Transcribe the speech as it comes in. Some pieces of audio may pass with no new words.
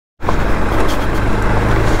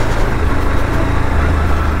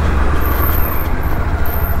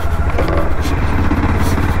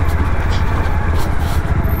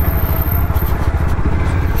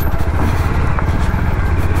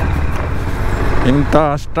ಇಂಥ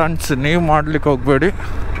ಸ್ಟಂಟ್ಸ್ ನೀವು ಮಾಡ್ಲಿಕ್ಕೆ ಹೋಗಬೇಡಿ,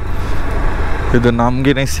 ಇದು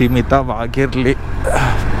ನಮಗೇ ಸೀಮಿತವಾಗಿರಲಿ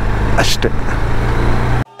ಅಷ್ಟೇ.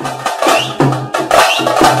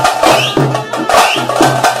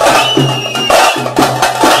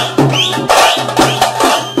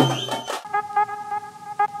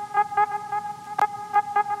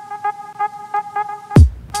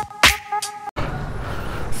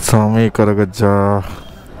 ಸ್ವಾಮಿ ಕರಗಜ್ಜ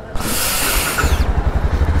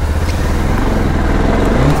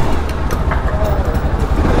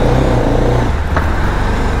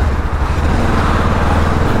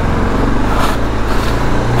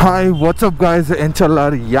Hi, what's up guys? Inshallah,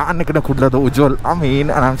 ಯಾನಕನ ಕುಡ್ಲದ Ujwal Amin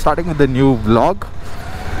and I'm starting with the new vlog.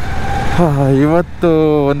 ಇವತ್ತು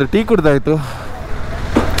ಒಂದು ಟೀ ಕುಡ್ದಾಯಿತು.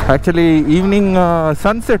 ಆ್ಯಕ್ಚುಲಿ ಈವ್ನಿಂಗ್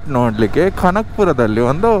ಸನ್ಸೆಟ್ ನೋಡಲಿಕ್ಕೆ ಕನಕಪುರದಲ್ಲಿ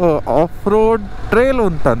ಒಂದು ಆಫ್ ರೋಡ್ ಟ್ರೇಲ್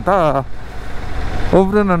ಉಂಟಂತ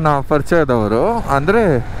ಒಬ್ಬರು ನನ್ನ ಪರಿಚಯದವರು, ಅಂದರೆ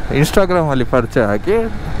ಇನ್ಸ್ಟಾಗ್ರಾಮಲ್ಲಿ ಪರಿಚಯ ಹಾಕಿ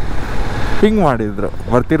ಹಿಂಗೆ ಮಾಡಿದರು,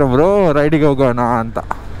 ಬರ್ತೀರ ಬ್ರೋ ರೈಡಿಗೆ ಹೋಗೋಣ ಅಂತ.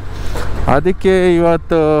 ಅದಕ್ಕೆ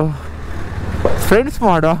ಇವತ್ತು ಫ್ರೆಂಡ್ಸ್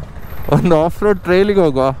ಮಾಡೋ ಒಂದು ಆಫ್ ರೋಡ್ ಟ್ರೈಲಿಗೆ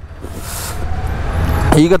ಹೋಗೋ.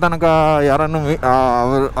 ಈಗ ತನಕ ಯಾರನ್ನು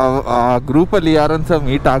ಆ ಗ್ರೂಪಲ್ಲಿ ಯಾರನ್ನು ಸಹ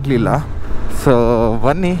ಮೀಟ್ ಆಗಲಿಲ್ಲ. ಸೊ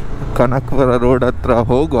ಬನ್ನಿ ಕನಕಪುರ ರೋಡ್ ಹತ್ರ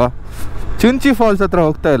ಹೋಗುವ. ಚುಂಚಿ ಫಾಲ್ಸ್ ಹತ್ರ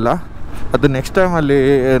ಹೋಗ್ತಾ ಇಲ್ಲ, ಅದು ನೆಕ್ಸ್ಟ್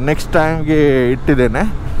ಟೈಮ್ಗೆ ಇಟ್ಟಿದ್ದೇನೆ.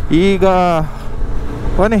 ಈಗ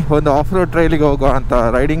ಬನ್ನಿ ಒಂದು ಆಫ್ ರೋಡ್ ಟ್ರೈಲಿಗೆ ಹೋಗೋ ಅಂತ.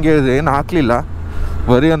 ರೈಡಿಂಗ್ಗೆ ಏನು ಹಾಕಲಿಲ್ಲ,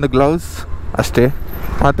 ಬರೀ ಒಂದು ಗ್ಲೌಸ್ ಅಷ್ಟೇ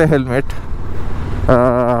ಮತ್ತು ಹೆಲ್ಮೆಟ್.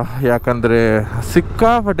 ಯಾಕಂದರೆ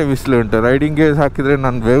ಸಿಕ್ಕಾಪಟ್ಟೆ ಬಿಸಿಲು ಉಂಟು. ರೈಡಿಂಗ್ ಗೇರ್ ಹಾಕಿದರೆ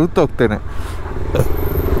ನಾನು ಬೆವ್ತು ಹೋಗ್ತೇನೆ.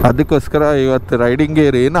 ಅದಕ್ಕೋಸ್ಕರ ಇವತ್ತು ರೈಡಿಂಗ್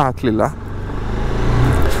ಗೇರ್ ಏನೂ ಹಾಕಲಿಲ್ಲ,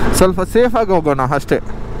 ಸ್ವಲ್ಪ ಸೇಫಾಗಿ ಹೋಗೋಣ ಅಷ್ಟೇ.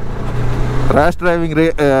 ರ್ಯಾಶ್ ಡ್ರೈವಿಂಗ್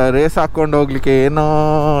ರೇಸ್ ಹಾಕ್ಕೊಂಡು ಹೋಗ್ಲಿಕ್ಕೆ ಏನೂ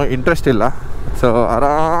ಇಂಟ್ರೆಸ್ಟ್ ಇಲ್ಲ. ಸೊ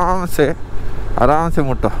ಆರಾಮ್ಸೆ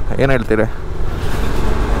ಮುಟ್ಟು. ಏನು ಹೇಳ್ತೀರಿ?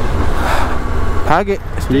 ಹಾಗೆ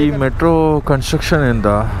ಈ ಮೆಟ್ರೋ ಕನ್ಸ್ಟ್ರಕ್ಷನಿಂದ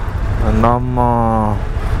ನಮ್ಮ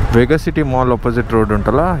ವೇಗ ಸಿಟಿ ಮಾಲ್ ಆಪೋಸಿಟ್ ರೋಡ್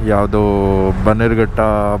ಉಂಟಲ್ಲ, ಯಾವುದು ಬನ್ನೇರುಘಟ್ಟ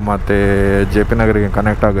ಮತ್ತು ಜೆ ಪಿ ನಗರಿಗೆ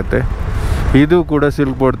ಕನೆಕ್ಟ್ ಆಗುತ್ತೆ, ಇದು ಕೂಡ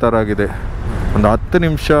ಸಿಲ್ಕ್ ಬೋರ್ಡ್ ಥರ ಆಗಿದೆ. ಒಂದು 10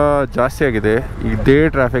 ನಿಮಿಷ ಜಾಸ್ತಿ ಆಗಿದೆ. ಇದೇ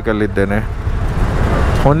ಟ್ರಾಫಿಕಲ್ಲಿದ್ದೇನೆ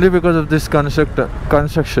only because of this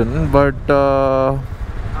construction. But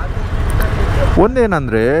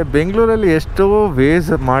ಒಂದೇನಂದರೆ ಬೆಂಗಳೂರಲ್ಲಿ ಎಷ್ಟೋ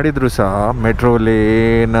ವೇಸ್ ಮಾಡಿದರೂ ಸಹ ಮೆಟ್ರೋ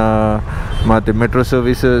ಲೇನ್ ಮತ್ತು ಮೆಟ್ರೋ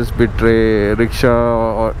ಸರ್ವಿಸಸ್ ಬಿಟ್ಟರೆ ರಿಕ್ಷಾ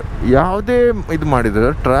ಯಾವುದೇ ಇದು ಮಾಡಿದರೆ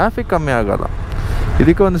ಟ್ರಾಫಿಕ್ ಕಮ್ಮಿ ಆಗೋಲ್ಲ.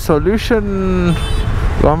 ಇದಕ್ಕೆ ಒಂದು ಸೊಲ್ಯೂಷನ್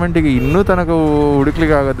ಗೌರ್ಮೆಂಟಿಗೆ ಇನ್ನೂ ತನಕ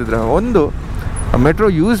ಹುಡುಕ್ಲಿಕ್ಕೆ ಆಗೋದಿದ್ರೆ, ಒಂದು ಮೆಟ್ರೋ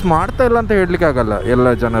ಯೂಸ್ ಮಾಡ್ತಾ ಇಲ್ಲ ಅಂತ ಹೇಳಲಿಕ್ಕೆ ಆಗೋಲ್ಲ ಎಲ್ಲ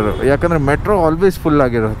ಜನರು, ಯಾಕಂದರೆ ಮೆಟ್ರೋ ಆಲ್ವೇಸ್ ಫುಲ್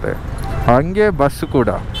ಆಗಿರುತ್ತೆ, ಹಾಗೆ ಬಸ್ಸು ಕೂಡ.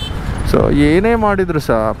 ಸೊ ಏನೇ ಮಾಡಿದರೂ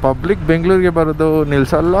ಸಹ ಪಬ್ಲಿಕ್ ಬೆಂಗಳೂರಿಗೆ ಬರೋದು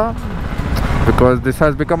ನಿಲ್ಲಿಸಲ್ಲ, because this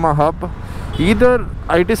has become a hub. Either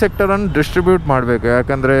I T ಸೆಕ್ಟರನ್ನು distribute ಮಾಡಬೇಕು.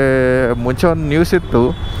 ಯಾಕಂದರೆ ಮುಂಚೆ ಒಂದು ನ್ಯೂಸ್ ಇತ್ತು,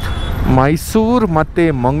 ಮೈಸೂರು ಮತ್ತು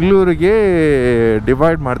ಮಂಗಳೂರಿಗೆ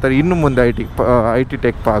ಡಿವೈಡ್ ಮಾಡ್ತಾರೆ ಇನ್ನು ಮುಂದೆ. ಐ ಟಿ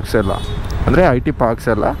ಟೆಕ್ ಪಾರ್ಕ್ಸ್ ಎಲ್ಲ, ಅಂದರೆ ಐ ಟಿ ಪಾರ್ಕ್ಸ್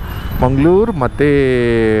ಎಲ್ಲ ಮಂಗಳೂರು ಮತ್ತು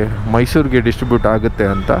ಮೈಸೂರಿಗೆ ಡಿಸ್ಟ್ರಿಬ್ಯೂಟ್ ಆಗುತ್ತೆ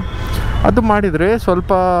ಅಂತ. ಅದು ಮಾಡಿದರೆ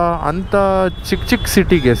ಸ್ವಲ್ಪ ಅಂಥ ಚಿಕ್ಕ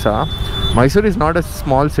ಸಿಟಿಗೆ ಸಹ, Mysuru is not A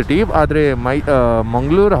small city, ಆದರೆ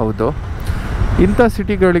ಮಂಗಳೂರು ಹೌದು, ಇಂಥ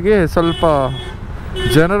ಸಿಟಿಗಳಿಗೆ ಸ್ವಲ್ಪ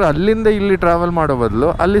ಜನರು ಅಲ್ಲಿಂದ ಇಲ್ಲಿ ಟ್ರಾವೆಲ್ ಮಾಡೋ ಬದಲು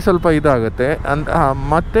ಅಲ್ಲಿ ಸ್ವಲ್ಪ ಇದಾಗುತ್ತೆ ಅಂತ.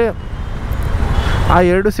 ಮತ್ತು ಆ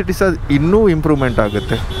 2 ಸಿಟೀಸ್ ಇನ್ನೂ ಇಂಪ್ರೂವ್ಮೆಂಟ್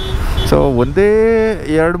ಆಗುತ್ತೆ. ಸೊ ಒಂದೇ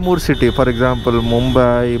 2-3 city, for example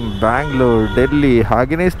Mumbai, Bangalore, Delhi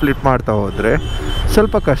ಹಾಗೆಯೇ ಸ್ಪ್ಲಿಟ್ ಮಾಡ್ತಾ ಹೋದರೆ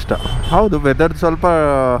ಸ್ವಲ್ಪ ಕಷ್ಟ. ಹೌದು, ವೆದರ್ ಸ್ವಲ್ಪ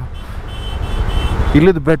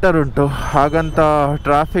ಇಲ್ಲಿದು ಬೆಟರ್ ಉಂಟು, ಹಾಗಂತ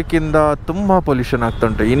ಟ್ರಾಫಿಕ್ಕಿಂದ ತುಂಬ ಪೊಲ್ಯೂಷನ್ ಆಗ್ತಾ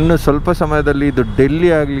ಉಂಟು. ಇನ್ನು ಸ್ವಲ್ಪ ಸಮಯದಲ್ಲಿ ಇದು ಡೆಲ್ಲಿ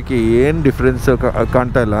ಆಗಲಿಕ್ಕೆ ಏನು ಡಿಫ್ರೆನ್ಸ್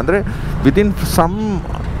ಕಾಣ್ತಾ ಇಲ್ಲ. ಅಂದರೆ ವಿತಿನ್ ಸಮ್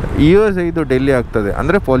ಇಯರ್ಸ್ ಇದು ಡೆಲ್ಲಿ ಆಗ್ತದೆ,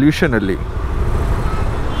 ಅಂದರೆ ಪೊಲ್ಯೂಷನಲ್ಲಿ.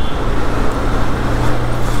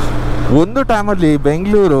 ಒಂದು ಟೈಮಲ್ಲಿ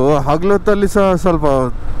ಬೆಂಗಳೂರು ಹಗಲೊತ್ತಲ್ಲಿ ಸಹ ಸ್ವಲ್ಪ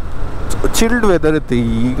ಚಿಲ್ಡ್ ವೆದರ್ ಇತ್ತು.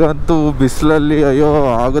 ಈಗಂತೂ ಬಿಸಿಲಲ್ಲಿ ಅಯ್ಯೋ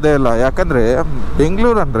ಆಗೋದೇ ಇಲ್ಲ. ಯಾಕಂದರೆ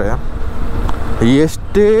ಬೆಂಗಳೂರು ಅಂದರೆ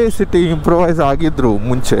ಎಷ್ಟೇ ಸಿಟಿ ಇಂಪ್ರೂವೈಸ್ ಆಗಿದ್ರು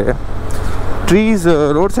ಮುಂಚೆ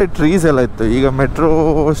ರೋಡ್ ಸೈಡ್ ಟ್ರೀಸ್ ಎಲ್ಲ ಇತ್ತು. ಈಗ ಮೆಟ್ರೋ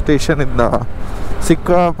ಸ್ಟೇಷನಿಂದ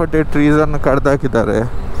ಸಿಕ್ಕಾಪಟ್ಟೆ ಟ್ರೀಸನ್ನು ಕಡ್ದಾಕಿದ್ದಾರೆ.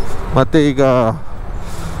 ಮತ್ತು ಈಗ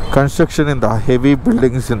ಕನ್ಸ್ಟ್ರಕ್ಷನಿಂದ, ಹೆವಿ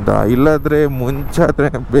ಬಿಲ್ಡಿಂಗ್ಸಿಂದ. ಇಲ್ಲಾದರೆ ಮುಂಚಾದರೆ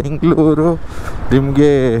ಬೆಂಗಳೂರು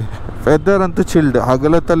ನಿಮಗೆ ವೆದರ್ ಅಂತೂ ಚಿಲ್ಡ್,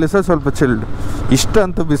 ಹಗಲತ್ತಲ್ಲಿ ಸಹ ಸ್ವಲ್ಪ ಚಿಲ್ಡ್,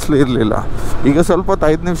 ಇಷ್ಟಂತೂ ಬಿಸಿಲು ಇರಲಿಲ್ಲ. ಈಗ ಸ್ವಲ್ಪ ಹೊತ್ತು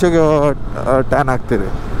 5 ನಿಮಿಷಕ್ಕೆ ಟ್ಯಾನ್ ಆಗ್ತಿದೆ.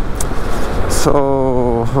 ಸೊ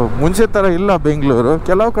ಮುಂಚೆ ಥರ ಇಲ್ಲ ಬೆಂಗಳೂರು.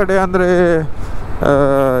 ಕೆಲವು ಕಡೆ ಅಂದರೆ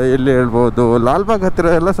ಎಲ್ಲಿ ಹೇಳ್ಬೋದು, ಲಾಲ್ಬಾಗ್ ಹತ್ತಿರ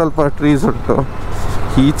ಎಲ್ಲ ಸ್ವಲ್ಪ ಟ್ರೀಸ್ ಉಂಟು,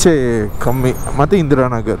 ಈಚೆ ಕಮ್ಮಿ. ಮತ್ತು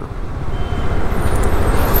ಇಂದಿರಾನಗರ್,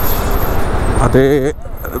 ಅದೇ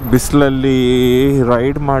ಬಿಸಿಲಲ್ಲಿ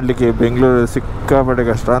ರೈಡ್ ಮಾಡಲಿಕ್ಕೆ ಬೆಂಗಳೂರು ಸಿಕ್ಕಾಪಟ್ಟೆ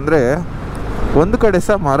ಕಷ್ಟ. ಅಂದರೆ ಒಂದು ಕಡೆ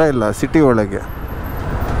ಸಹ ಮರ ಇಲ್ಲ ಸಿಟಿ ಒಳಗೆ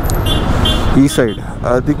ಈ ಸೈಡ್,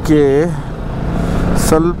 ಅದಕ್ಕೆ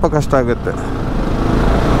ಸ್ವಲ್ಪ ಕಷ್ಟ ಆಗುತ್ತೆ.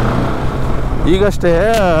 ಈಗಷ್ಟೇ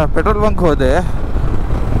ಪೆಟ್ರೋಲ್ ಬಂಕ್ ಹೋದೆ,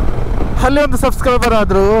 ಅಲ್ಲಿ ಒಂದು ಸಬ್ಸ್ಕ್ರೈಬರ್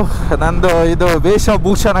ಆದರು. ನಂದು ಇದು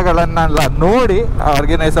ವೇಷಭೂಷಣಗಳನ್ನೆಲ್ಲ ನೋಡಿ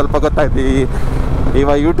ಅವ್ರಿಗೇನೆ ಸ್ವಲ್ಪ ಗೊತ್ತಾಯ್ತು ಇವ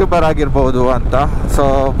ಯೂಟ್ಯೂಬರ್ ಆಗಿರ್ಬೋದು ಅಂತ. So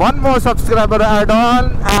 1 more subscriber add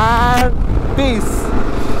on and piece.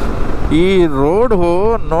 ಈ ರೋಡು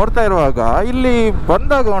ನೋಡ್ತಾ ಇರುವಾಗ ಇಲ್ಲಿ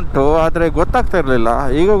ಬಂದಾಗ ಉಂಟು, ಆದರೆ ಗೊತ್ತಾಗ್ತಾ ಇರಲಿಲ್ಲ.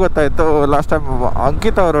 ಈಗ ಗೊತ್ತಾಯಿತು. ಲಾಸ್ಟ್ ಟೈಮ್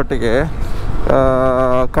ಅಂಕಿತ ಅವರೊಟ್ಟಿಗೆ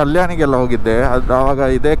ಕಲ್ಯಾಣಿಗೆಲ್ಲ ಹೋಗಿದ್ದೆ, ಅದು ಆವಾಗ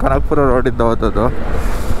ಇದೇ ಕನಕಪುರ ರೋಡಿಂದ ಹೋದದ್ದು.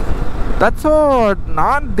 ದಟ್ಸೋ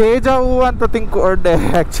ನಾನು ದೇಜಾವು ಅಂತ ತಿಂಕೊಂಡೆ.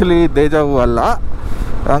 ಆ್ಯಕ್ಚುಲಿ ದೇಜಾವು ಅಲ್ಲ,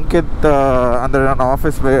 ಅಂಕಿತ್ ಅಂದರೆ ನನ್ನ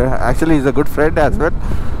office actually is a good friend as well.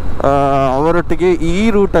 ಅವರೊಟ್ಟಿಗೆ ಈ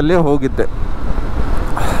ರೂಟಲ್ಲೇ ಹೋಗಿದ್ದೆ.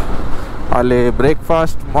 ಅಲ್ಲಿ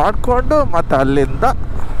ಬ್ರೇಕ್ಫಾಸ್ಟ್ ಮಾಡಿಕೊಂಡು ಮತ್ತು ಅಲ್ಲಿಂದ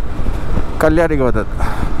ಕಲ್ಯಾಣಿಗೆ ಹೋದದ್ದು.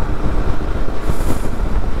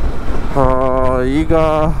 ಈಗ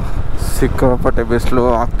ಸಿಕ್ಕಾಪಟ್ಟೆ ಬಿಸಿಲು,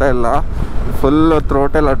 ಆಗ್ತಾಯಿಲ್ಲ, ಫುಲ್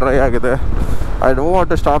ಥ್ರೋಟೆಲ್ಲ ಡ್ರೈ ಆಗಿದೆ. I don't want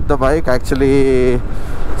to stop the bike. Actually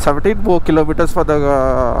 17 kilometers for the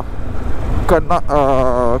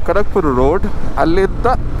Kanakapura road. ಅಲ್ಲಿಂದ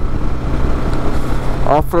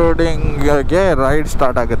ಆಫ್ ರೋಡಿಂಗ್ಗೆ ರೈಡ್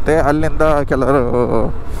ಸ್ಟಾರ್ಟ್ ಆಗುತ್ತೆ. ಅಲ್ಲಿಂದ ಕೆಲವರು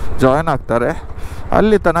ಜಾಯ್ನ್ ಆಗ್ತಾರೆ.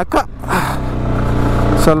 ಅಲ್ಲಿ ತನಕ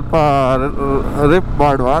ಸ್ವಲ್ಪ ರಿಪ್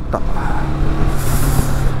ಮಾಡುವ ಅಂತ.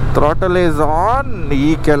 Throttle is on. ಈ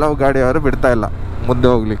ಕೆಲವು ಗಾಡಿಯವರು ಬಿಡ್ತಾ ಇಲ್ಲ ಮುಂದೆ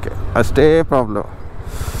ಹೋಗಲಿಕ್ಕೆ, ಅಷ್ಟೇ ಪ್ರಾಬ್ಲಮ್.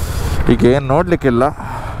 ಈಗೇನು ನೋಡಲಿಕ್ಕಿಲ್ಲ.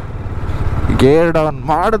 ಗೇರ್ ಡೌನ್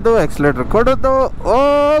ಮಾಡೋದು, ಎಕ್ಸಲೇಟರ್ ಕೊಡೋದು,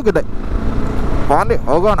 ಹೋಗಿದೆ ಬಾನಿ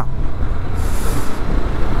ಹೋಗೋಣ.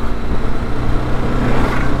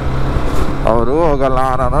 ಅವರು ಹೋಗಲ್ಲ,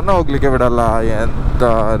 ನನ್ನನ್ನು ಹೋಗ್ಲಿಕ್ಕೆ ಬಿಡಲ್ಲ. ಎಂತ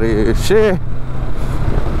ರೀಶಿ.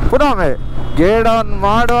 ಪುನಃ ಗೇರ್ ಡೌನ್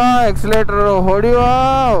ಮಾಡುವ, ಎಕ್ಸಲೇಟರ್ ಹೊಡೆಯುವ,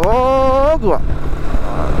 ಹೋಗುವ.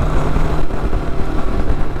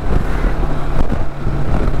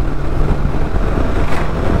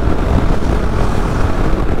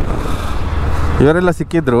 ಇವರೆಲ್ಲ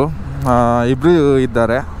ಸಿಕ್ಕಿದ್ರು, ಇಬ್ಬರು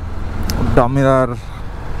ಇದ್ದಾರೆ. ಡಾಮಿನರ್,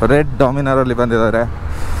 ರೆಡ್ ಡಾಮಿನರಲ್ಲಿ ಬಂದಿದ್ದಾರೆ.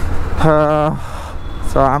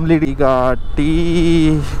 ಸೊ ಆಮ್ಲಿ ಈಗ ಟೀ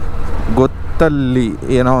ಗೊತ್ತಲ್ಲಿ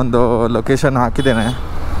ಏನೋ ಒಂದು ಲೊಕೇಶನ್ ಹಾಕಿದ್ದೇನೆ,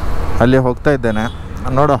 ಅಲ್ಲಿ ಹೋಗ್ತಾ ಇದ್ದೇನೆ.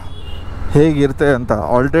 ನೋಡೋ ಹೇಗಿರುತ್ತೆ ಅಂತ.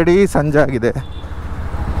 ಆಲ್ರೆಡಿ ಸಂಜೆ ಆಗಿದೆ,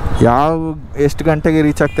 ಎಷ್ಟು ಗಂಟೆಗೆ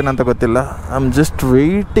ರೀಚ್ ಆಗ್ತೇನೆ ಅಂತ ಗೊತ್ತಿಲ್ಲ. I am just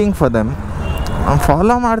waiting for them.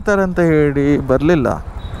 Follow ಮಾಡ್ತಾರೆ ಅಂತ ಹೇಳಿ ಬರಲಿಲ್ಲ.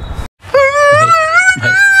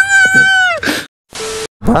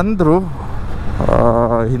 ಬಂದರು,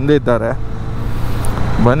 ಹಿಂದೆ ಇದ್ದಾರೆ.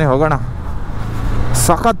 ಬನ್ನಿ ಹೋಗೋಣ.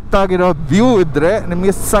 ಸಖತ್ತಾಗಿರೋ ವ್ಯೂ ಇದ್ದರೆ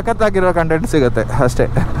ನಿಮಗೆ ಸಖತ್ತಾಗಿರೋ ಕಂಟೆಂಟ್ ಸಿಗುತ್ತೆ ಅಷ್ಟೇ.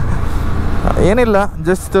 ಏನಿಲ್ಲ,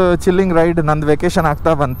 ಜಸ್ಟ್ ಚಿಲ್ಲಿಂಗ್ ರೈಡ್. ನಂದು ವೆಕೇಷನ್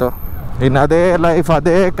ಆಗ್ತಾ ಬಂತು. ಇನ್ನು ಅದೇ ಲೈಫ್,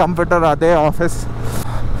 ಅದೇ ಕಂಪ್ಯೂಟರ್, ಅದೇ ಆಫೀಸ್.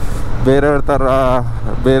 ಬೇರೆಯವ್ರ ಥರ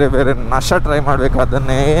ಬೇರೆ ಬೇರೆ ನಶ ಟ್ರೈ ಮಾಡಬೇಕು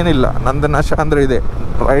ಅದನ್ನೇನಿಲ್ಲ. ನಂದು ನಶ ಅಂದರೆ ಇದೆ,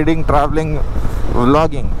 ರೈಡಿಂಗ್, ಟ್ರಾವ್ಲಿಂಗ್,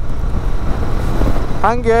 ವ್ಲಾಗಿಂಗ್.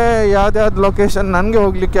 ಹಾಗೆ ಯಾವ್ದ್ಯಾವ್ದು ಲೊಕೇಶನ್ ನನಗೆ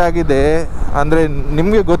ಹೋಗಲಿಕ್ಕೆ ಆಗಿದೆ ಅಂದರೆ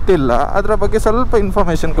ನಿಮಗೆ ಗೊತ್ತಿಲ್ಲ, ಅದರ ಬಗ್ಗೆ ಸ್ವಲ್ಪ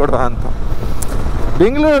ಇನ್ಫಾರ್ಮೇಷನ್ ಕೊಡುವ ಅಂತ.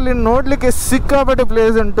 ಬೆಂಗಳೂರಲ್ಲಿ ನೋಡಲಿಕ್ಕೆ ಸಿಕ್ಕಾಪಟ್ಟೆ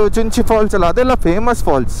ಪ್ಲೇಸ್ ಉಂಟು. ಚುಂಚಿ ಫಾಲ್ಸ್ ಎಲ್ಲ, ಅದೆಲ್ಲ ಫೇಮಸ್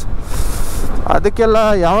ಫಾಲ್ಸ್, ಅದಕ್ಕೆಲ್ಲ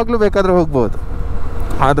ಯಾವಾಗಲೂ ಬೇಕಾದರೆ ಹೋಗ್ಬೋದು.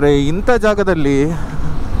 ಆದರೆ ಇಂಥ ಜಾಗದಲ್ಲಿ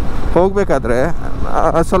ಹೋಗಬೇಕಾದ್ರೆ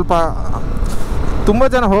ಸ್ವಲ್ಪ ತುಂಬ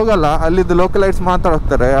ಜನ ಹೋಗಲ್ಲ. ಅಲ್ಲಿದ್ದು ಲೋಕಲೈಟ್ಸ್ ಮಾತ್ರ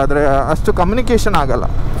ಹೋಗ್ತಾರೆ, ಆದರೆ ಅಷ್ಟು ಕಮ್ಯುನಿಕೇಷನ್ ಆಗಲ್ಲ.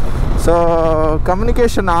 ಸೊ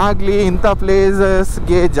ಕಮ್ಯುನಿಕೇಷನ್ ಆಗಲಿ, ಇಂಥ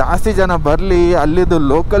ಪ್ಲೇಸಸ್ಗೆ ಜಾಸ್ತಿ ಜನ ಬರಲಿ, ಅಲ್ಲಿದ್ದು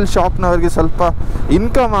ಲೋಕಲ್ ಶಾಪ್ನವ್ರಿಗೆ ಸ್ವಲ್ಪ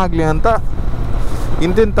ಇನ್ಕಮ್ ಆಗಲಿ ಅಂತ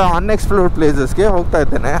ಇಂತಿಂಥ ಅನ್ಎಕ್ಸ್ಪ್ಲೋರ್ಡ್ ಪ್ಲೇಸಸ್ಗೆ ಹೋಗ್ತಾ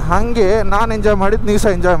ಇದ್ದೇನೆ. ಹಾಗೆ ನಾನು ಎಂಜಾಯ್ ಮಾಡಿದ್ದು ನೀವು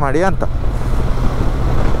ಸಹ ಎಂಜಾಯ್ ಮಾಡಿ ಅಂತ.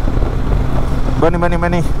 ಬನ್ನಿ ಬನ್ನಿ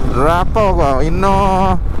ಬನ್ನಿ, ರ್ಯಾಪ ಹೋಗುವ. ಇನ್ನೂ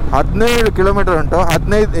 17 kilometer ಉಂಟು.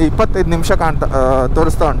 25 ನಿಮಿಷ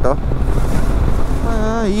ತೋರಿಸ್ತಾ ಉಂಟು.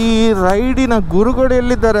 ಈ ರೈಡಿನ ಗುರುಗಳು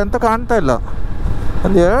ಎಲ್ಲಿದ್ದಾರೆ ಅಂತ ಕಾಣ್ತಾ ಇಲ್ಲ.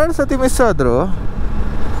 ಒಂದು 2 ಸತಿ ಮಿಸ್ ಆದರು,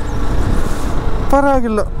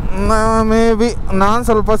 ಪರವಾಗಿಲ್ಲ. ಮೇ ಬಿ ನಾನು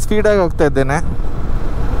ಸ್ವಲ್ಪ ಸ್ಪೀಡಾಗಿ ಹೋಗ್ತಾ ಇದ್ದೇನೆ.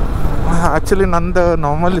 ಆ್ಯಕ್ಚುಲಿ ನಂದು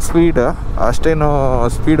ನಾರ್ಮಲಿ ಸ್ಪೀಡ್, ಅಷ್ಟೇನು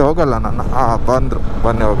ಸ್ಪೀಡ್ ಹೋಗಲ್ಲ ನಾನು. ಬಂದರು,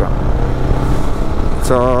 ಬನ್ನಿ ಹೋಗೋಣ.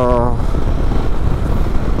 ಸೊ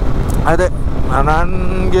ಅದೇ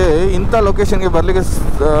ನನಗೆ ಇಂಥ ಲೊಕೇಶನ್ಗೆ ಬರಲಿಕ್ಕೆ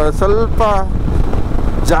ಸ್ವಲ್ಪ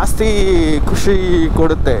ಜಾಸ್ತಿ ಖುಷಿ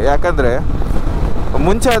ಕೊಡುತ್ತೆ. ಯಾಕಂದರೆ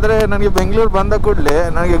ಮುಂಚೆ ಆದರೆ ನನಗೆ ಬೆಂಗಳೂರು ಬಂದ ಕೂಡಲೇ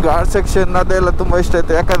ನನಗೆ ಘಾಟ್ ಸೆಕ್ಷನ್ ಅದೆಲ್ಲ ತುಂಬ ಇಷ್ಟ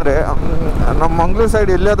ಆಯಿತು. ಯಾಕಂದರೆ ನಮ್ಮ ಮಂಗಳೂರು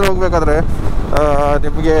ಸೈಡ್ ಎಲ್ಲಿಯಾದರೂ ಹೋಗಬೇಕಾದ್ರೆ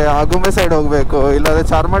ನಿಮಗೆ ಆಗುಂಬೆ ಸೈಡ್ ಹೋಗಬೇಕು, ಇಲ್ಲಾಂದರೆ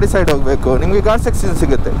ಚಾರ್ಮಾಡಿ ಸೈಡ್ ಹೋಗಬೇಕು, ನಿಮಗೆ ಘಾಟ್ ಸೆಕ್ಷನ್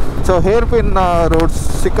ಸಿಗುತ್ತೆ. ಸೊ ಹೇರ್ ಪಿನ್ ರೋಡ್ಸ್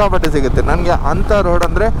ಸಿಕ್ಕಾಪಟ್ಟೆ ಸಿಗುತ್ತೆ. ನನಗೆ ಅಂಥ ರೋಡ್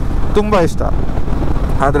ಅಂದರೆ ತುಂಬ ಇಷ್ಟ.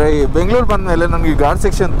 ಆದರೆ ಈ ಬೆಂಗಳೂರು ಬಂದ ಮೇಲೆ ನನಗೆ ಘಾಟ್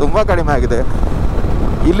ಸೆಕ್ಷನ್ ತುಂಬ ಕಡಿಮೆ ಆಗಿದೆ.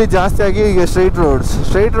 ಇಲ್ಲಿ ಜಾಸ್ತಿಯಾಗಿ ಈಗ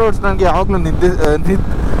ಸ್ಟ್ರೈಟ್ ರೋಡ್ಸ್ ನನಗೆ ಯಾವಾಗಲೂ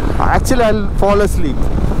actually I fall sleep.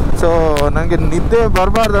 So ನನಗೆ ನಿದ್ದೆ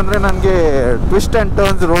ಬರಬಾರ್ದು ಅಂದರೆ ನನಗೆ ಟ್ವಿಸ್ಟ್ ಆ್ಯಂಡ್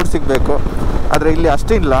ಟರ್ನ್ಸ್ ರೋಡ್ ಸಿಗಬೇಕು. ಆದರೆ ಇಲ್ಲಿ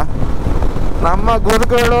ಅಷ್ಟಿಲ್ಲ. ನಮ್ಮ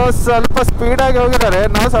ಗುರುಗಳು ಸ್ವಲ್ಪ ಸ್ಪೀಡಾಗಿ ಹೋಗಿದ್ದಾರೆ,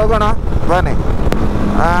 ನಾವು ಹೋಗೋಣ ಬನ್ನಿ.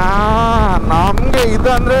 ನಮಗೆ ಇದು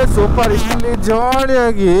ಅಂದರೆ ಸೂಪರ್. ಇಲ್ಲಿ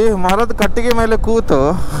ಜಾಲಿಯಾಗಿ ಮರದ ಕಟ್ಟಿಗೆ ಮೇಲೆ ಕೂತು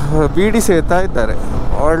ಬೀಡಿ ಸೇತಾ ಇದ್ದಾರೆ,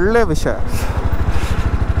 ಒಳ್ಳೆ ವಿಷಯ.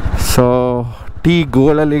 ಸೊ ಟೀ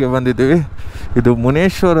ಗೋಳಲ್ಲಿಗೆ ಬಂದಿದ್ದೀವಿ. ಇದು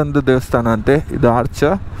ಮುನೇಶ್ವರಂದು ದೇವಸ್ಥಾನ ಅಂತೆ, ಇದು ಆರ್ಚ್.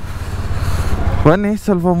 ಬನ್ನಿ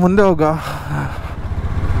ಸ್ವಲ್ಪ ಮುಂದೆ ಹೋಗ.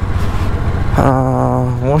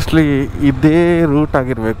 ಮೋಸ್ಟ್ಲಿ ಇದೇ ರೂಟ್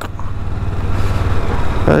ಆಗಿರಬೇಕು.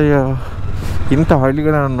 ಅಯ್ಯೋ, ಇಂಥ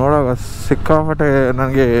ಹಳ್ಳಿಗಳನ್ನ ನೋಡುವಾಗ ಸಿಕ್ಕಾಪಟ್ಟೆ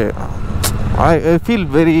ನನಗೆ I feel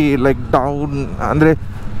very like down. ಅಂದರೆ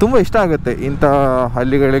ತುಂಬ ಇಷ್ಟ ಆಗುತ್ತೆ ಇಂಥ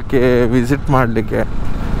ಹಳ್ಳಿಗಳಿಗೆ ವಿಸಿಟ್ ಮಾಡಲಿಕ್ಕೆ.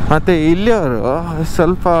 ಮತ್ತು ಇಲ್ಲಿಯವರು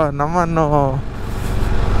ಸ್ವಲ್ಪ ನಮ್ಮನ್ನು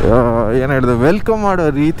ಏನು ಹೇಳಿದೆ ವೆಲ್ಕಮ್ ಮಾಡೋ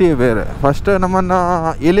ರೀತಿ ಬೇರೆ. ಫಸ್ಟ್ ನಮ್ಮನ್ನು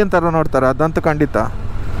ಏಲಿಯನ್ ಥರ ನೋಡ್ತಾರೆ, ಅದಂತೂ ಖಂಡಿತ.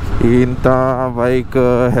 ಇಂಥ ಬೈಕ್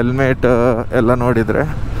ಹೆಲ್ಮೆಟ್ ಎಲ್ಲ ನೋಡಿದರೆ.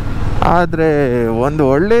 ಆದರೆ ಒಂದು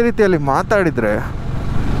ಒಳ್ಳೆ ರೀತಿಯಲ್ಲಿ ಮಾತಾಡಿದರೆ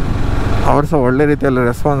ಅವ್ರು ಸಹ ಒಳ್ಳೆ ರೀತಿಯಲ್ಲಿ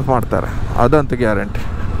ರೆಸ್ಪಾನ್ಸ್ ಮಾಡ್ತಾರೆ, ಅದಂತೂ ಗ್ಯಾರಂಟಿ.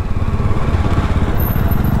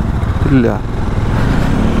 ಇಲ್ಲ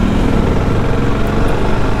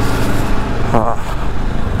ಹಾಂ,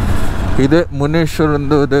 ಇದೇ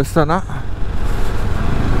ಮುನೇಶ್ವರಂದು ದೇವಸ್ಥಾನ.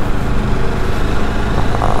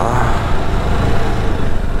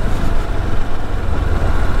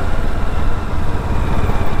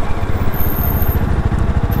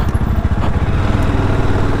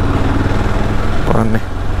 ಬನ್ನಿ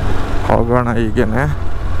ಹೋಗೋಣ ಈಗೇನೆ.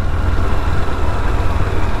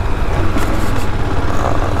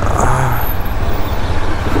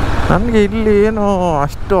 ನನಗೆ ಇಲ್ಲಿ ಏನು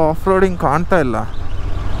ಅಷ್ಟು ಆಫ್ ರೋಡಿಂಗ್ ಕಾಣ್ತಾ ಇಲ್ಲ.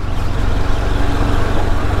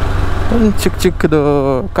 ಒಂದು ಚಿಕ್ಕದು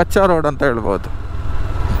ಕಚ್ಚಾ ರೋಡ್ ಅಂತ ಹೇಳ್ಬೋದು.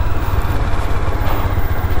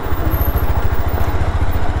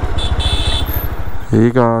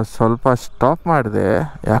 ಈಗ ಸ್ವಲ್ಪ ಸ್ಟಾಪ್ ಮಾಡಿದೆ,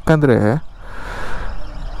 ಯಾಕಂದರೆ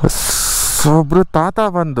ಒಬ್ಬರು ತಾತ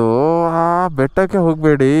ಬಂದು ಆ ಬೆಟ್ಟಕ್ಕೆ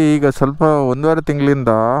ಹೋಗಬೇಡಿ, ಈಗ ಸ್ವಲ್ಪ 1.5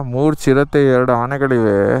 ತಿಂಗಳಿಂದ 3 ಚಿರತೆ 2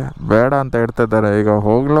 ಆನೆಗಳಿವೆ, ಬೇಡ ಅಂತ ಹೇಳ್ತಾ ಇದ್ದಾರೆ. ಈಗ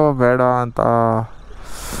ಹೋಗ್ಲೋ ಬೇಡ ಅಂತ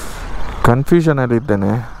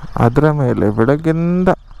ಕನ್ಫ್ಯೂಷನಲ್ಲಿದ್ದೇನೆ. ಅದರ ಮೇಲೆ ಬೆಳಗ್ಗಿಂದ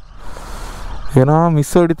ಏನೋ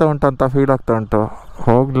ಮಿಸ್ ಹೊಡಿತಾ ಉಂಟಂತ ಫೀಲ್ ಆಗ್ತಾ ಉಂಟು.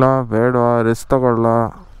 ಹೋಗ್ಲಾ ಬೇಡ, ರೆಸ್ಟ್ ತಗೊಳ್ಳ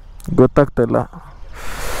ಗೊತ್ತಾಗ್ತಾಯಿಲ್ಲ.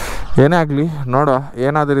 ಏನೇ ಆಗಲಿ ನೋಡುವ,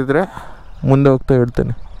 ಏನಾದರೂ ಇದ್ದರೆ ಮುಂದೆ ಹೋಗ್ತಾ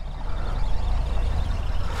ಹೇಳ್ತೇನೆ.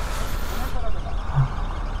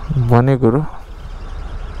 ಬನ್ನಿ ಗುರು.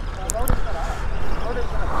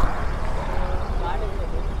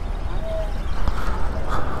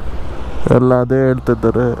 ಎಲ್ಲ ಅದೇ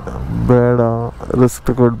ಹೇಳ್ತಿದ್ದಾರೆ, ಬೇಡ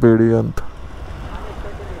ರಿಸ್ಕ್ ಕೊಡಬೇಡಿ ಅಂತ.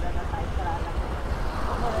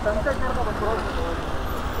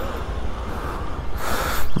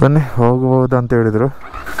 ಬನ್ನಿ ಹೋಗ್ಬೋದು ಅಂತ ಹೇಳಿದರು,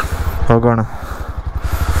 ಹೋಗೋಣ.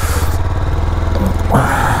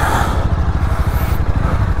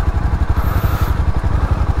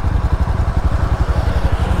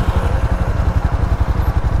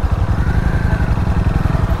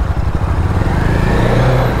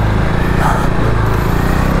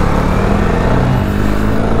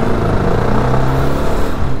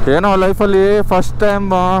 ಏನೋ ಲೈಫಲ್ಲಿ ಫಸ್ಟ್ ಟೈಮ್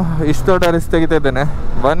ಇಷ್ಟು ದೊಡ್ಡ ರಿಸ್ಕ್ ತೆಗಿತಾ ಇದ್ದೇನೆ.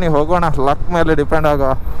 ಬನ್ನಿ ಹೋಗೋಣ, ಲಕ್ ಮೇಲೆ ಡಿಪೆಂಡ್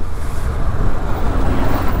ಆಗೋ.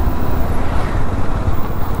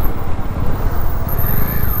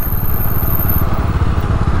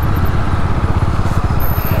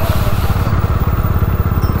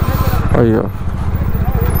 ಅಯ್ಯೋ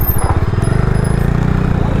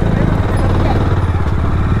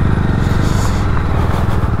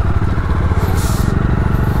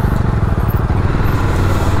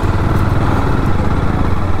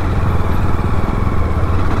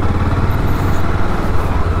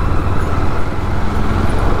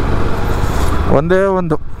ಒಂದೇ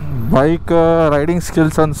ಒಂದು ಬೈಕ್ ರೈಡಿಂಗ್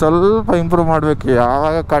ಸ್ಕಿಲ್ಸ್ ಒಂದು ಸ್ವಲ್ಪ ಇಂಪ್ರೂವ್ ಮಾಡಬೇಕು.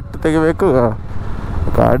 ಯಾವಾಗ ಕಟ್ ತೆಗಿಬೇಕು,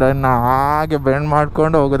 ಗಾರ್ಡನ್ನು ಹಾಗೆ ಬೆಂಡ್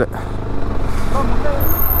ಮಾಡಿಕೊಂಡು ಹೋಗೋದೆ.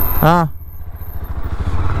 ಹಾಂ,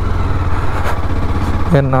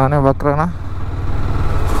 ಏನು ನಾನೇ ಬಕ್ರಣ?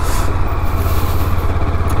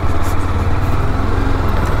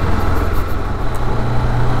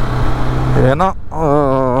 ಏನೋ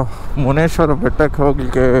ಮುನೇಶ್ವರ ಬೆಟ್ಟಕ್ಕೆ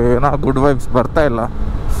ಹೋಗ್ಲಿಕ್ಕೆ ಏನೋ ಗುಡ್ ವೈಬ್ಸ್ ಬರ್ತಾಯಿಲ್ಲ.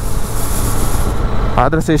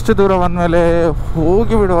 ಆದರೆ ಎಷ್ಟು ದೂರ ಬಂದಮೇಲೆ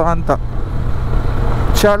ಹೋಗಿ ಬಿಡುವ ಅಂತ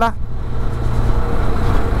ಛಲ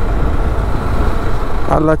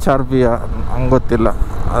ಅಲ್ಲ, ಚಾರ್ಬಿಯ ಹಂಗೆ ಗೊತ್ತಿಲ್ಲ,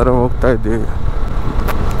 ಆದರೆ ಹೋಗ್ತಾ ಇದ್ದೀವಿ.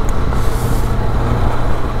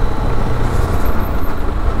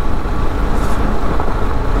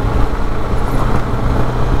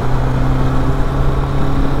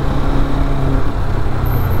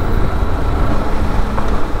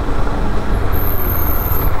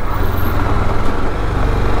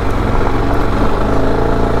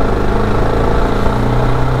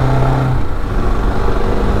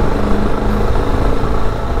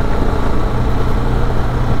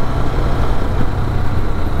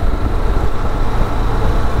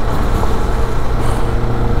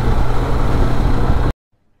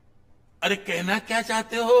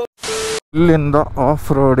 ಇಲ್ಲಿಂದ ಆಫ್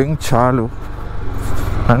ರೋಡಿಂಗ್ ಚಾಲು.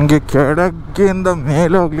 ನನಗೆ ಕೆಳಗಿಂದ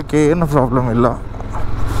ಮೇಲೆ ಹೋಗ್ಲಿಕ್ಕೆ ಏನು ಪ್ರಾಬ್ಲಮ್ ಇಲ್ಲ.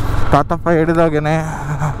 ತಾತಪ್ಪ ಹಿಡಿದಾಗೇ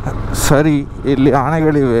ಸರಿ, ಇಲ್ಲಿ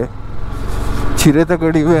ಆನೆಗಳಿವೆ,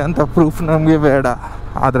 ಚಿರತೆಗಳಿವೆ ಅಂತ ಪ್ರೂಫ್ ನಮಗೆ ಬೇಡ,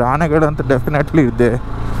 ಆದರೆ ಆನೆಗಳಂತ ಡೆಫಿನೆಟ್ಲಿ ಇದೆ.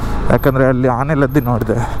 ಯಾಕಂದರೆ ಅಲ್ಲಿ ಆನೆ ಲದ್ದಿ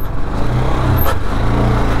ನೋಡಿದೆ.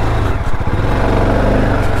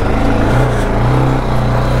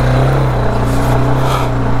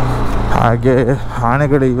 ಹಾಗೆ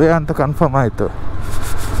ಆನೆಗಳಿವೆ ಅಂತ ಕನ್ಫರ್ಮ್ ಆಯಿತು.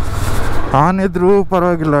 ಆನೆದ್ರೂ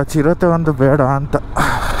ಪರವಾಗಿಲ್ಲ, ಚಿರತೆ ಒಂದು ಬೇಡ ಅಂತ.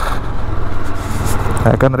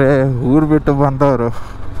 ಯಾಕಂದರೆ ಊರು ಬಿಟ್ಟು ಬಂದವರು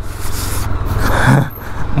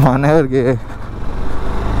ಮನೆಯವ್ರಿಗೆ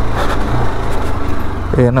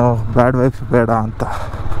ಏನೋ ಬ್ಯಾಡ್ ವೈಬ್ಸ್ ಬೇಡ ಅಂತ.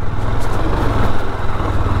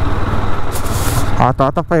 ಆ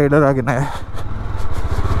ತಾತಪ್ಪ ಹೇಳಿದಾಗಿನೇ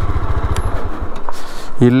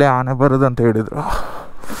ಇಲ್ಲೇ ಆನೆ ಬರೋದಂತ ಹೇಳಿದರು.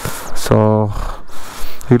 ಸೊ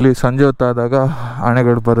ಇಲ್ಲಿ ಸಂಜೆ ಹೊತ್ತಾದಾಗ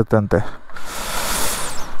ಆನೆಗಳು ಬರುತ್ತಂತೆ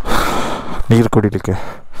ನೀರು ಕುಡಿಲಿಕ್ಕೆ.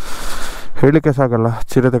 ಹೇಳಲಿಕ್ಕೆ ಸಾಗಲ್ಲ,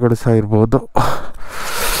 ಚಿರತೆಗಳು ಸಹ ಇರ್ಬೋದು.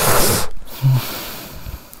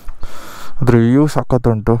 ಅದ್ರ ವ್ಯೂ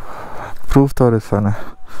ಸಖತ್ತುಂಟು, ಪ್ರೂಫ್ ತೋರಿಸ್ತಾನೆ.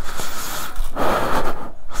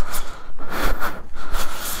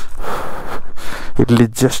 ಇಲ್ಲಿ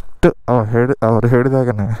ಜಸ್ಟ್ ಅವ್ರು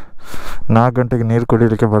ಹೇಳಿದಾಗನೇ 4 ಗಂಟೆಗೆ ನೀರು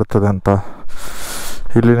ಕುಡಿಲಿಕ್ಕೆ ಬರ್ತದೆ ಅಂತ.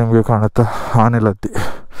 ಇಲ್ಲಿ ನಿಮಗೆ ಕಾಣುತ್ತಾ ಆನೆ ಲದ್ದಿ.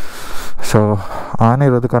 ಸೊ ಆನೆ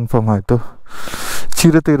ಇರೋದು ಕನ್ಫರ್ಮ್ ಆಯಿತು,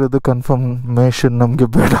 ಚಿರತೆ ಇರೋದು ಕನ್ಫರ್ಮೇಷನ್ ನಮಗೆ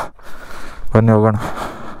ಬೇಡ. ಬನ್ನಿ ಹೋಗೋಣ.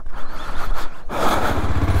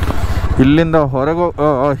 ಇಲ್ಲಿಂದ ಹೊರಗೆ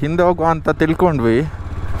ಹಿಂದೆ ಹೋಗುವ ಅಂತ ತಿಳ್ಕೊಂಡ್ವಿ,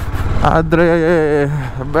 ಆದರೆ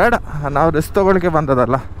ಬೇಡ, ನಾವು ರಿಸ್ಕ್ ತೊಗೊಳಿಕ್ಕೆ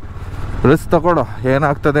ಬಂದದಲ್ಲ, ರಿಸ್ಕ್ ತಗೊಳ್ಳೋ,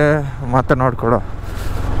 ಏನಾಗ್ತದೆ ಮತ್ತೆ ನೋಡ್ಕೊಡೋ.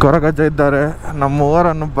 ಕೊರಗಜ್ಜ ಇದ್ದಾರೆ, ನಮ್ಮ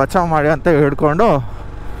ಮೂವರನ್ನು ಬಚಾವ್ ಮಾಡಿ ಅಂತ ಹೇಳ್ಕೊಂಡು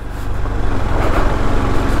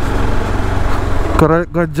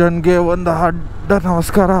ಕೊರಗಜ್ಜನ್ಗೆ ಒಂದು ಅಡ್ಡ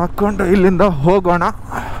ನಮಸ್ಕಾರ ಹಾಕ್ಕೊಂಡು ಇಲ್ಲಿಂದ ಹೋಗೋಣ.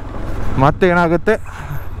 ಮತ್ತೇನಾಗುತ್ತೆ,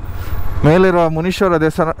 ಮೇಲಿರುವ ಮುನೀಶ್ವರ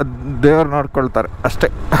ದೇವರು ನೋಡ್ಕೊಳ್ತಾರೆ ಅಷ್ಟೇ.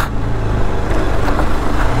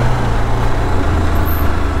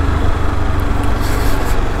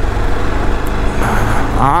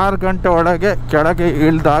 ಆರು ಗಂಟೆ ಒಳಗೆ ಕೆಳಗೆ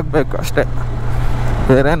ಇಳ್ದಾಗಬೇಕು ಅಷ್ಟೇ,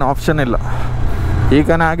 ಬೇರೇನು ಆಪ್ಷನ್ ಇಲ್ಲ.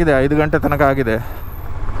 ಈಗನೇ ಆಗಿದೆ, 5 ಗಂಟೆ ತನಕ ಆಗಿದೆ.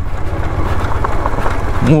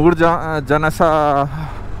 3 ಜನ ಸಹ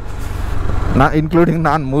ಇನ್ಕ್ಲೂಡಿಂಗ್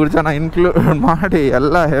ನಾನು 3 ಜನ ಇನ್ಕ್ಲೂಡ್ ಮಾಡಿ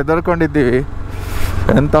ಎಲ್ಲ ಹೆದರ್ಕೊಂಡಿದ್ದೀವಿ,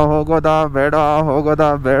 ಎಂತ ಹೋಗೋದಾ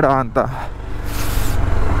ಬೇಡ ಅಂತ.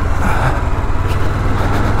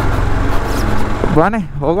 ಬನ್ನಿ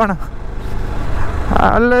ಹೋಗೋಣ.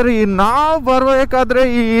 ಅಲ್ಲ ರೀ, ನಾವು ಬರಬೇಕಾದ್ರೆ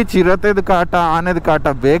ಈ ಚಿರತೆದ ಕಾಟ, ಆನೆದ ಕಾಟ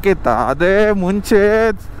ಬೇಕಿತ್ತ? ಅದೇ ಮುಂಚೆ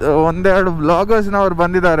 1-2 ಬ್ಲಾಗರ್ಸ್ನವ್ರು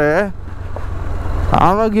ಬಂದಿದ್ದಾರೆ,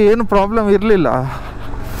 ಆವಾಗ ಏನು ಪ್ರಾಬ್ಲಮ್ ಇರಲಿಲ್ಲ.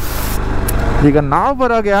 ಈಗ ನಾವು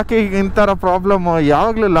ಬರೋವಾಗ ಯಾಕೆ ಈಗ ಇಂಥರ ಪ್ರಾಬ್ಲಮ್?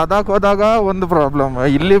 ಯಾವಾಗಲೂ ಲದಾಖ್ ಹೋದಾಗ ಒಂದು ಪ್ರಾಬ್ಲಮ್,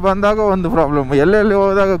 ಇಲ್ಲಿ ಬಂದಾಗ ಒಂದು ಪ್ರಾಬ್ಲಮ್, ಎಲ್ಲೆಲ್ಲಿ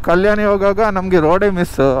ಹೋದಾಗ ಕಲ್ಯಾಣಿ ಹೋಗಾಗ ನಮಗೆ ರೋಡೇ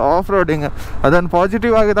ಮಿಸ್, ಆಫ್ ರೋಡಿಂಗ್. ಅದನ್ನು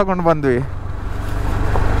ಪಾಸಿಟಿವ್ ಆಗಿ ತಗೊಂಡು ಬಂದ್ವಿ,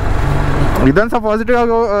 ಇದನ್ನು ಸಹ ಪಾಸಿಟಿವ್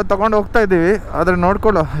ಆಗಿ ತೊಗೊಂಡು ಹೋಗ್ತಾ ಇದ್ದೀವಿ. ಆದರೆ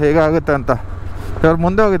ನೋಡ್ಕೊಳ್ಳೋ ಹೇಗಾಗುತ್ತೆ ಅಂತ. ಇವ್ರು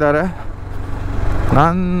ಮುಂದೆ ಹೋಗಿದ್ದಾರೆ,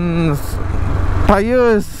 ನಾನು ಟೈರ್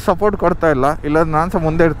ಸಪೋರ್ಟ್ ಕೊಡ್ತಾ ಇಲ್ಲ, ಇಲ್ಲಾಂದ್ರೆ ನಾನು ಸಹ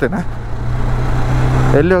ಮುಂದೆ ಇರ್ತೇನೆ.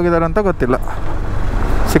 ಎಲ್ಲಿ ಹೋಗಿದ್ದಾರೆ ಅಂತ ಗೊತ್ತಿಲ್ಲ,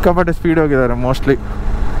 ಸಿಕ್ಕಾಪಟ್ಟೆ ಸ್ಪೀಡ್ ಹೋಗಿದ್ದಾರೆ ಮೋಸ್ಟ್ಲಿ.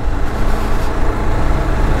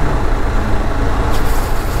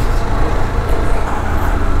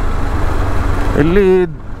 ಇಲ್ಲಿ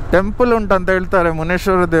ಟೆಂಪಲ್ ಉಂಟಂತ ಹೇಳ್ತಾರೆ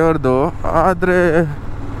ಮುನೇಶ್ವರ ದೇವ್ರದ್ದು, ಆದರೆ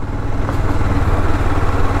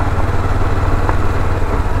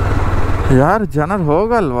ಯಾರು ಜನರು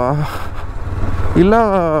ಹೋಗಲ್ವಾ? ಇಲ್ಲ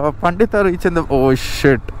ಪಂಡಿತರು ಈಚೆಂದ. ಓ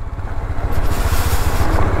ಶಿಟ್,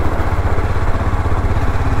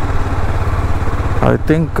 I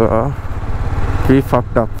think we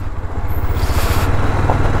fucked up.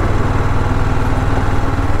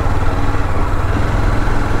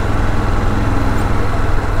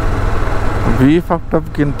 We fucked up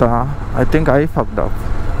ginta, I think I fucked up.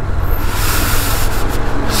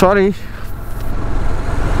 Sorry.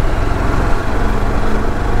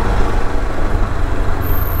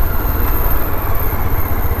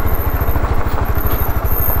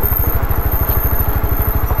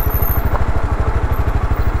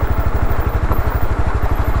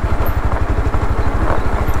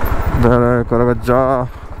 Koragajja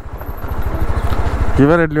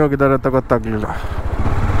ಇವರೆಲ್ಲಿ ಹೋಗಿದ್ದಾರೆ ಅಂತ ಗೊತ್ತಾಗ್ಲಿಲ್ಲ.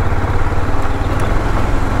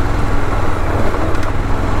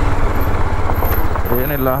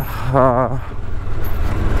 ಏನಿಲ್ಲ,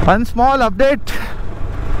 ಒಂದು ಸ್ಮಾಲ್ ಅಪ್ಡೇಟ್,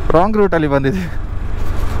 ರಾಂಗ್ ರೂಟಲ್ಲಿ ಬಂದಿದೆ,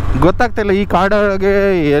 ಗೊತ್ತಾಗ್ತಿಲ್ಲ ಈ ಕಾಡೊಳಗೆ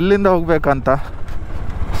ಎಲ್ಲಿಂದ ಹೋಗ್ಬೇಕಂತ.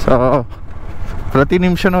 ಸೊ ಪ್ರತಿ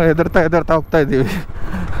ನಿಮಿಷನೂ ಹೆದರ್ತಾ ಹೋಗ್ತಾ ಇದ್ದೀವಿ.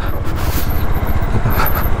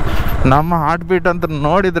 ನಮ್ಮ ಹಾರ್ಟ್ ಬೀಟ್ ಅಂತ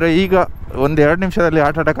ನೋಡಿದರೆ ಈಗ ಒಂದು 2 ನಿಮಿಷದಲ್ಲಿ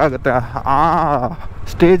ಹಾರ್ಟ್ ಅಟ್ಯಾಕ್ ಆಗುತ್ತೆ, ಆ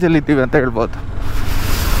ಸ್ಟೇಜಲ್ಲಿ ಇದ್ದೀವಿ ಅಂತ ಹೇಳ್ಬೋದು.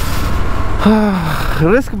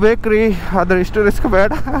 ರಿಸ್ಕ್ ಬೇಕ್ರಿ, ಆದರೆ ಇಷ್ಟು ರಿಸ್ಕ್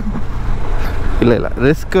ಬೇಡ. ಇಲ್ಲ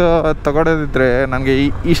ರಿಸ್ಕ್ ತಗೊಳ್ಳೋದಿದ್ರೆ ನನಗೆ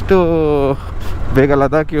ಇಷ್ಟು ಬೇಗ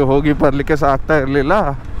ಲದಾಖಿಗೆ ಹೋಗಿ ಬರಲಿಕ್ಕೆ ಸಹ ಆಗ್ತಾ ಇರಲಿಲ್ಲ.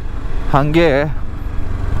 ಹಾಗೆ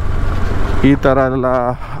ಈ ಥರ ಎಲ್ಲ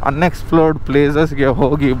ಅನ್ಎಕ್ಸ್ಪ್ಲೋರ್ಡ್ ಪ್ಲೇಸಸ್ಗೆ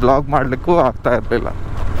ಹೋಗಿ ಬ್ಲಾಗ್ ಮಾಡಲಿಕ್ಕೂ ಆಗ್ತಾ ಇರಲಿಲ್ಲ.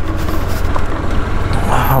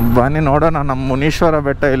 ಬನ್ನಿ ನೋಡೋಣ ನಮ್ಮ ಮುನೀಶ್ವರ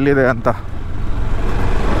ಬೆಟ್ಟ ಎಲ್ಲಿದೆ ಅಂತ.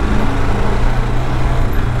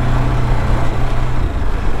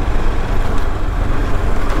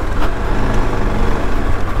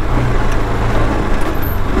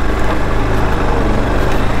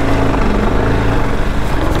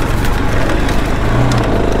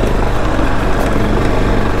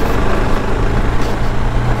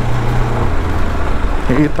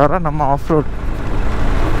 ಈ ಥರ ನಮ್ಮ ಆಫ್ ರೋಡ್.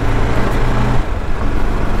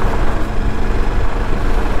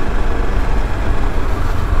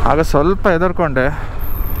 ಆಗ ಸ್ವಲ್ಪ ಹೆದರ್ಕೊಂಡೆ,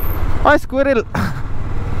 ಸ್ಕ್ವೇರಿಲ್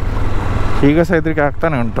ಈಗ ಸಹ ಹೆದರಿಕೆ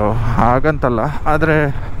ಆಗ್ತಾನೆ ಉಂಟು, ಹಾಗಂತಲ್ಲ. ಆದರೆ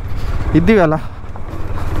ಇದ್ದೀವಲ್ಲ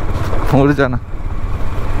 3 ಜನ.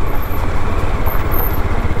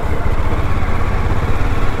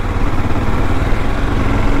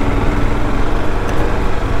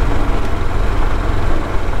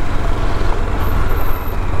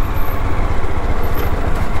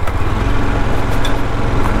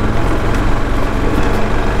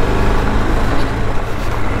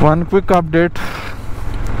 ಒಂದು ಕ್ವಿಕ್ ಅಪ್ಡೇಟ್,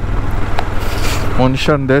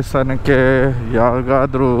 ಮುನೀಶ್ವರನ ದೇವಸ್ಥಾನಕ್ಕೆ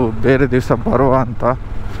ಯಾವಾಗಾದರೂ ಬೇರೆ ದಿವಸ ಬರುವ ಅಂತ.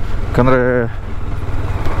 ಯಾಕಂದರೆ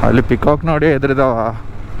ಅಲ್ಲಿ ಪಿಕಾಕ್ ನೋಡಿ ಎದುರಿದವ,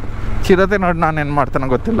 ಚಿರತೆ ನೋಡಿ ನಾನೇನು ಮಾಡ್ತಾನೆ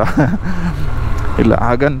ಗೊತ್ತಿಲ್ಲ. ಇಲ್ಲ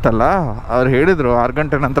ಹಾಗಂತಲ್ಲ, ಅವ್ರು ಹೇಳಿದರು 6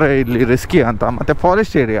 ಗಂಟೆ ನಂತರ ಇಲ್ಲಿ ರಿಸ್ಕಿ ಅಂತ, ಮತ್ತು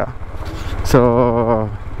ಫಾರೆಸ್ಟ್ ಏರಿಯಾ. ಸೊ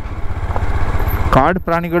ಕಾಡು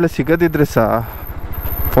ಪ್ರಾಣಿಗಳು ಸಿಗದಿದ್ರೆ ಸಹ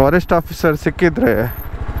ಫಾರೆಸ್ಟ್ ಆಫೀಸರ್ ಸಿಕ್ಕಿದ್ರೆ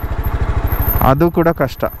ಅದು ಕೂಡ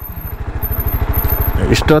ಕಷ್ಟ.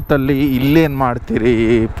 ಇಷ್ಟೊತ್ತಲ್ಲಿ ಇಲ್ಲೇನು ಮಾಡ್ತೀರಿ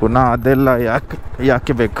ಪುನಃ, ಅದೆಲ್ಲ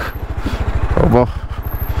ಯಾಕೆ ಬೇಕು? ಒಬ್ಬ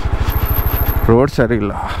ರೋಡ್ ಸರಿ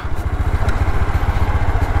ಇಲ್ಲ.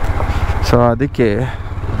 ಸೊ ಅದಕ್ಕೆ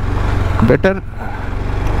ಬೆಟರ್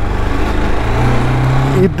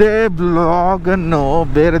ಇದೇ ಬ್ಲಾಗನ್ನು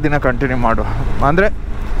ಬೇರೆ ದಿನ ಕಂಟಿನ್ಯೂ ಮಾಡುವ. ಅಂದರೆ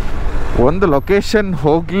ಒಂದು ಲೊಕೇಶನ್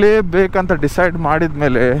ಹೋಗಲೇಬೇಕಂತ ಡಿಸೈಡ್ ಮಾಡಿದ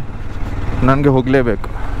ಮೇಲೆ ನನಗೆ ಹೋಗಲೇಬೇಕು.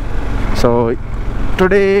 So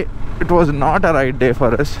today it was not a right day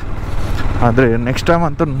for us. ಆದರೆ ನೆಕ್ಸ್ಟ್ ಟೈಮ್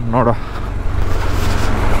ಅಂತೂ ನೋಡೋ.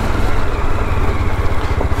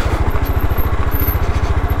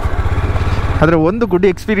 ಆದರೆ ಒಂದು ಗುಡ್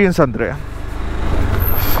ಎಕ್ಸ್ಪೀರಿಯನ್ಸ್ ಅಂದರೆ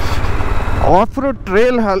ಆಫ್ ರೋಡ್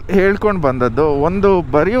ಟ್ರೇಲ್ ಹೇಳ್ಕೊಂಡು ಬಂದದ್ದು.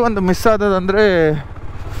 ಬರೀ ಒಂದು ಮಿಸ್ ಆದದಂದರೆ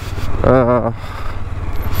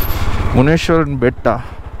ಮುನೇಶ್ವರನ ಬೆಟ್ಟ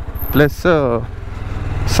ಪ್ಲಸ್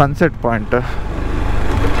ಸನ್ಸೆಟ್ ಪಾಯಿಂಟ್.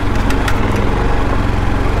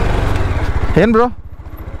 ಏನು ಬ್ರೋ?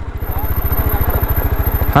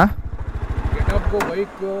 ಹಾಂ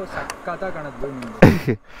ಬೈಕು ಸಕ್ಕತ್ತ ಕಾಣುತ್ತೆ.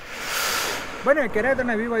 ಬನ್ನಿ ಕೆರೆ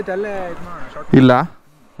ಹತ್ರ ವ್ಯೂ ಐತೆ, ಅಲ್ಲೇ ಇದು ಮಾಡೋಣ. ಇಲ್ಲ,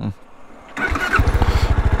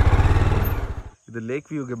 ಇದು ಲೇಕ್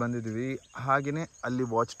ವ್ಯೂಗೆ ಬಂದಿದ್ದೀವಿ. ಹಾಗೆಯೇ ಅಲ್ಲಿ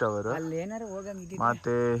ವಾಚ್ ಟವರ್.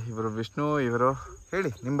 ಮತ್ತೆ ಇವರು ವಿಷ್ಣು, ಇವರು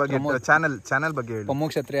ಹೇಳಿ ನಿಮ್ಮ ಬಗ್ಗೆ, ಚಾನಲ್ ಬಗ್ಗೆ ಹೇಳಿ.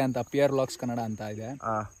 ಪ್ರಮೋಕ್ ಕ್ಷತ್ರಿಯ ಅಂತ, ಪಿಯರ್ ವ್ಲಾಗ್ಸ್ ಕನ್ನಡ ಅಂತ ಇದೆ.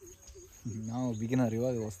 ನಾವು ಬಿಗಿನರ್,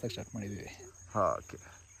 ಇವಾಗ ಹೊಸದಾಗಿ ಸ್ಟಾರ್ಟ್ ಮಾಡಿದ್ದೀವಿ. ಓಕೆ,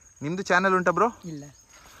 ನಿಮ್ಮದು ಚಾನಲ್ ಉಂಟಾ ಬ್ರೋ? ಇಲ್ಲ.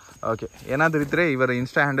 ಓಕೆ, ಏನಾದರೂ ಇದ್ದರೆ ಇವರ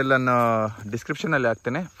ಇನ್ಸ್ಟಾ ಹ್ಯಾಂಡಲನ್ನು ಡಿಸ್ಕ್ರಿಪ್ಷನಲ್ಲಿ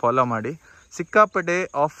ಹಾಕ್ತೇನೆ, ಫಾಲೋ ಮಾಡಿ. ಸಿಕ್ಕಾಪಟ್ಟೆ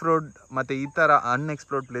ಆಫ್ ರೋಡ್ ಮತ್ತು ಈ ಥರ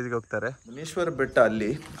ಅನ್ಎಕ್ಸ್ಪ್ಲೋರ್ಡ್ ಪ್ಲೇಸ್ಗೆ ಹೋಗ್ತಾರೆ. ಮುನೀಶ್ವರ ಬೆಟ್ಟ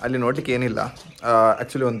ಅಲ್ಲಿ ನೋಡ್ಲಿಕ್ಕೆ ಏನಿಲ್ಲ.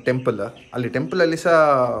 ಆ್ಯಕ್ಚುಲಿ ಒಂದು ಟೆಂಪಲ್, ಅಲ್ಲಿ ಟೆಂಪಲಲ್ಲಿ ಸಹ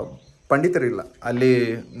ಪಂಡಿತರಿಲ್ಲ. ಅಲ್ಲಿ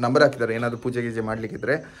ನಂಬರ್ ಹಾಕಿದ್ದಾರೆ, ಏನಾದರೂ ಪೂಜೆ ಗೀಜೆ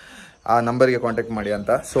ಮಾಡಲಿಕ್ಕಿದ್ರೆ ಆ ನಂಬರಿಗೆ ಕಾಂಟ್ಯಾಕ್ಟ್ ಮಾಡಿ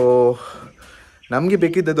ಅಂತ. ಸೊ ನಮಗೆ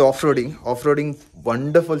ಬೇಕಿದ್ದದ್ದು ಆಫ್ ರೋಡಿಂಗ್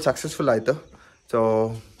ವಂಡರ್ಫುಲ್ ಸಕ್ಸಸ್ಫುಲ್ ಆಯಿತು. So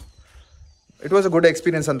it was a good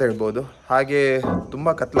experience ಅಂತ ಹೇಳ್ಬೋದು. ಹಾಗೆ ತುಂಬ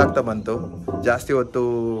ಕತ್ಲಾಗ್ತಾ ಬಂತು. ಜಾಸ್ತಿ ಹೊತ್ತು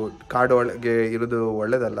ಕಾಡು ಒಳಗೆ ಇರೋದು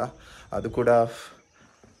ಒಳ್ಳೆಯದಲ್ಲ. ಅದು ಕೂಡ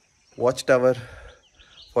ವಾಚ್ ಟವರ್,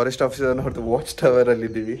 ಫಾರೆಸ್ಟ್ ಆಫೀಸರ್ನ ಹೊರತು watch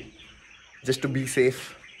ಟವರಲ್ಲಿದ್ದೀವಿ, just to be safe.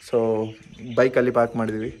 So ಬೈಕಲ್ಲಿ ಪಾರ್ಕ್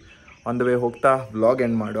ಮಾಡಿದ್ದೀವಿ. ಆನ್ ದ ವೇ ಹೋಗ್ತಾ ವ್ಲಾಗ್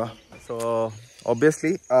ಎಂಡ್ ಮಾಡುವ. ಸೊ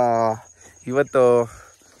ಆಬ್ವಿಯಸ್ಲಿ ಇವತ್ತು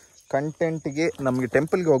ಕಂಟೆಂಟಿಗೆ ನಮಗೆ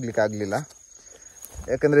ಟೆಂಪಲ್ಗೆ ಹೋಗ್ಲಿಕ್ಕೆ ಆಗಲಿಲ್ಲ.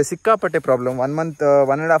 ಯಾಕಂದರೆ ಸಿಕ್ಕಾಪಟ್ಟೆ ಪ್ರಾಬ್ಲಮ್.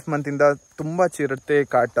 1.5 ಮಂತಿಂದ ತುಂಬ ಚಿರತೆ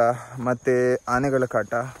ಕಾಟ ಮತ್ತು ಆನೆಗಳ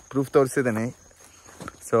ಕಾಟ ಪ್ರೂಫ್ ತೋರಿಸಿದ್ದೇನೆ.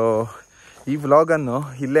 ಸೊ ಈ ವ್ಲಾಗನ್ನು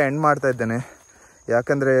ಇಲ್ಲೇ ಎಂಡ್ ಮಾಡ್ತಾ ಇದ್ದೇನೆ.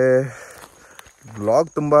 ಯಾಕಂದರೆ ವ್ಲಾಗ್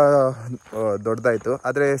ತುಂಬ ದೊಡ್ಡದಾಯಿತು.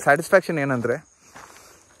 ಆದರೆ ಸ್ಯಾಟಿಸ್ಫ್ಯಾಕ್ಷನ್ ಏನಂದರೆ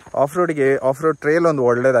ಆಫ್ ರೋಡ್ ಟ್ರೇಲ್ ಒಂದು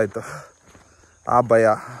ಒಳ್ಳೆಯದಾಯಿತು. ಆ ಭಯ,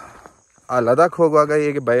 ಆ ಲದಾಖ್ ಹೋಗುವಾಗ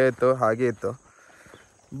ಹೇಗೆ ಭಯ ಇತ್ತು ಹಾಗೆ ಇತ್ತು.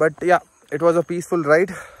 But it was a peaceful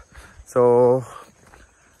ride. So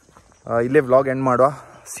ಇಲ್ಲೇ ವ್ಲಾಗ್ ಎಂಡ್ ಮಾಡುವ.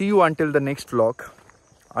 C you until the next vlog.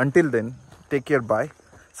 Until then take care, bye.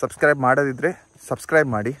 Subscribe ಮಾಡೋದಿದ್ರೆ subscribe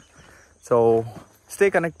ಮಾಡಿ. So stay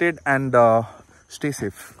connected and stay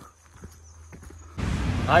safe.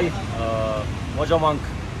 Hi, ಮೋಜೋ monk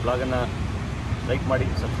ಬ್ಲಾಗನ್ನು like ಮಾಡಿ,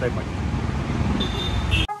 subscribe ಮಾಡಿ.